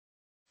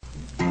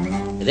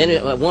And then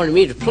it wanted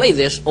me to play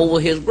this over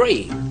his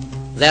grave.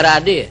 That I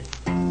did.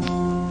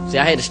 See,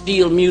 I had to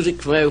steal music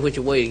from every which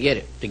way to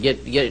get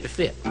it to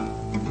fit.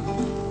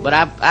 But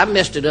I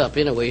messed it up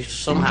anyway,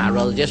 somehow or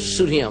other, just to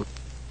suit him.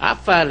 I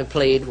finally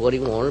played what he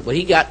wanted, but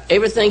he got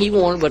everything he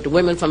wanted but the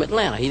women from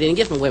Atlanta. He didn't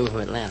get the women from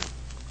Atlanta,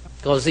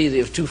 because it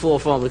was too far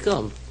for him to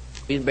come.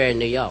 He was buried in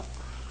New York.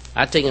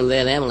 I take him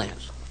there in an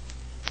ambulance.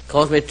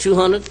 Cost me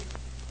 $200,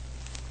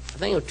 I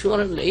think it was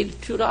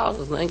 $282,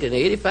 I think, and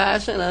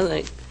 85 cents, I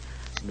think.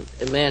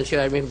 The man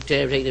charged me for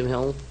taking him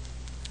home,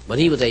 but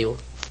he was able.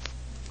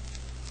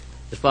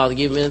 His father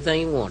gave him anything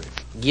he wanted.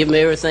 Give him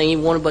everything he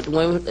wanted but the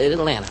women in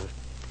Atlanta.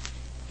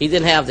 He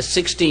didn't have the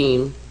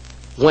 16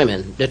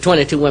 women, the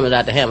 22 women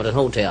at the Hamilton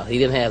Hotel. He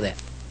didn't have that.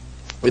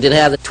 He didn't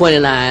have the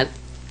 29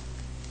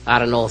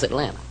 out of North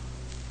Atlanta.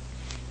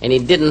 And he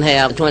didn't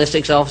have the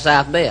 26 off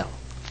South Bell.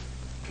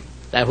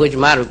 That which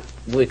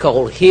we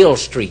call Hill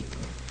Street.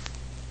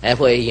 That's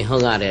where he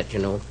hung out at, you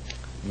know,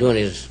 doing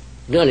his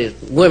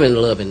women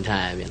loving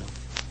time, you know.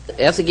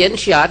 After getting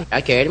shot,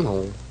 I carried him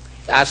home.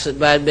 I sit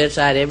by his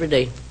bedside every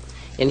day,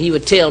 and he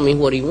would tell me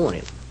what he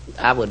wanted.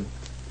 I would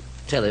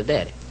tell his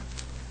daddy.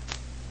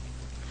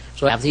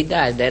 So after he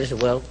died, Daddy said,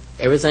 well,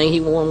 everything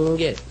he wanted, I'm going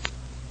to get it.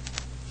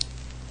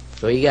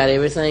 So he got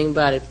everything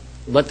about it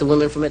but the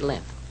women from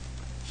Atlanta.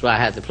 So I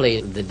had to play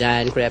the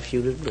Dying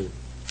Crapshooter's Blues.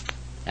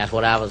 That's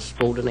what I was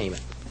supposed to name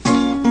it.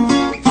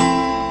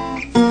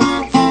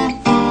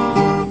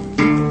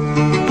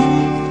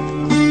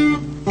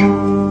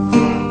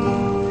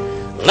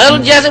 Little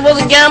Jesse was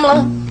a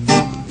gambler,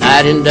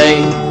 night and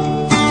day.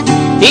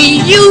 He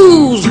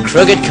used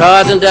crooked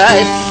cards and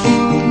dice.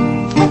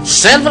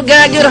 Sinful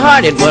guy,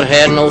 good-hearted, but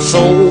had no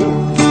soul.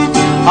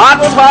 Heart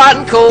was hard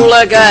and cold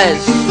like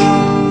ice.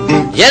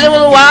 Jesse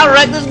was a wild,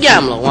 reckless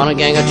gambler, won a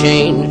gang of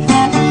change.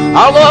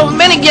 Although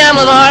many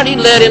gamblers hard, he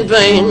led in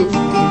vain.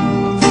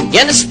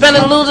 Began to spend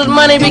and lose his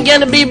money,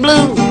 began to be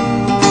blue.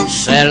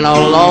 Sad and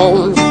all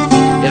alone,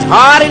 his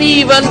heart had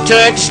even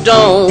turned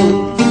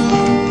stone.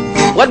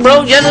 What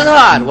broke Jesse's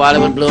heart while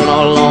he was blue and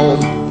all alone?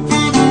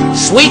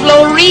 Sweet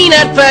Lorene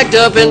had packed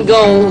up and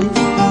gone.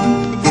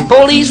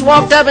 Police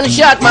walked up and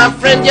shot my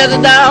friend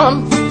Jesse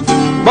down.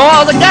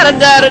 Boys, I gotta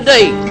die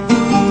today.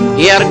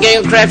 He had a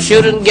gang of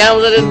crapshooters and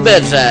gamblers at his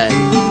bedside.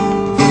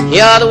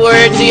 Here are the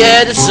words he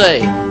had to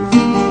say.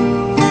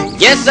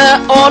 Yes,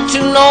 I ought to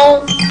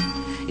know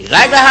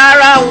exactly how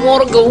I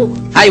want to go.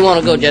 How you want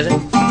to go, Jesse?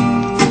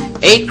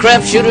 8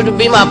 crapshooters to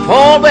be my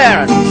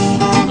pallbearers.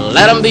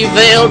 Let them be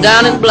veiled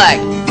down in black.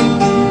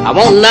 I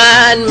want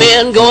 9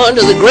 men going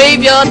to the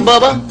graveyard,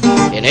 Bubba,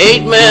 and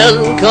 8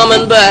 men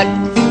coming back.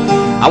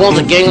 I want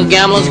a gang of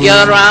gamblers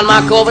gathered around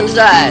my coffin's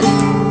side.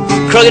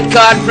 Crooked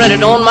card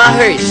printed on my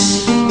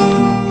hearse.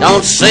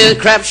 Don't say the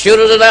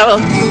crapshooters will ever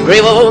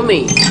grave over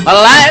me. My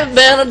life's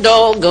been a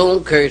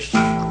doggone curse.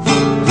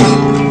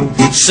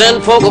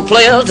 Send poker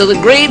players to the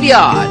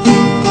graveyard.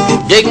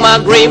 Dig my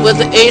grave with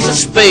the ace of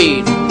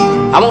spades.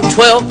 I want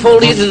 12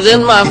 polices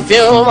in my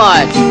funeral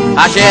march.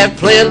 I shall have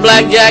playing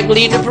blackjack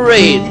lead the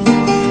parade.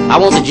 I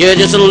want the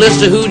judges to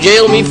list who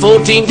jailed me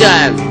 14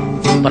 times.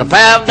 Put a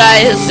pair of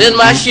dice in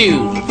my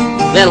shoes.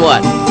 Then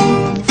what?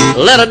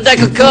 Let a deck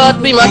of cards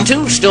be my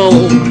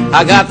tombstone.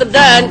 I got the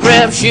Dying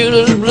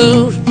Crapshooter's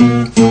Blues.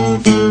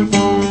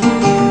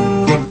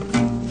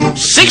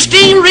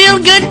 16 real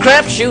good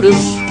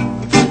crapshooters.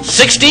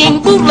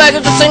 16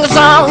 bootleggers to sing a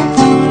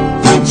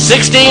song.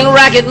 16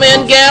 racket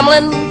men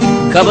gambling.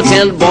 Couple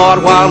 10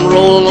 board while I'm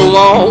rolling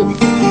along.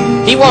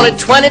 He wanted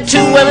 22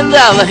 women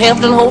out of the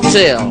Hampton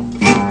Hotel.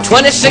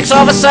 26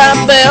 off of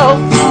South Bell.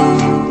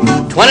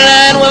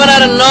 29 women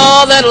out of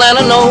North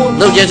Atlanta. No,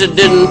 little Jesse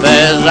didn't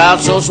pass out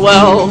so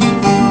swell.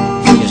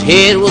 His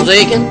head was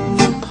aching,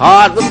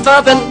 heart was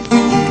thumping.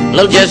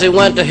 Little Jesse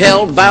went to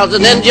hell,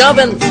 bouncing and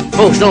jumping.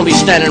 Folks don't be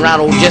standing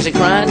around old Jesse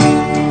crying.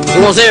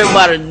 He wants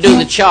everybody to do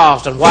the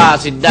Charleston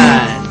whilst he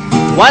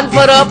dying. 1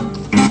 foot up,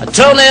 a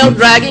toenail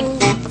dragging.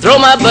 Throw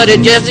my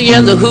buddy Jesse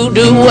in the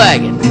hoodoo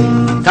wagon.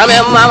 Come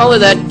here, mama,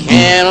 with that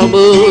can of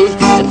booze.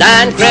 The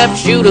Dying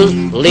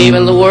Crapshooters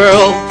leaving the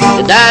world.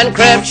 The Dying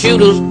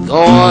Crapshooters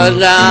going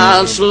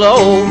down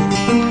slow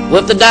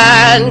with the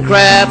Dying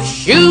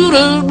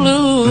Crapshooters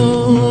Blues.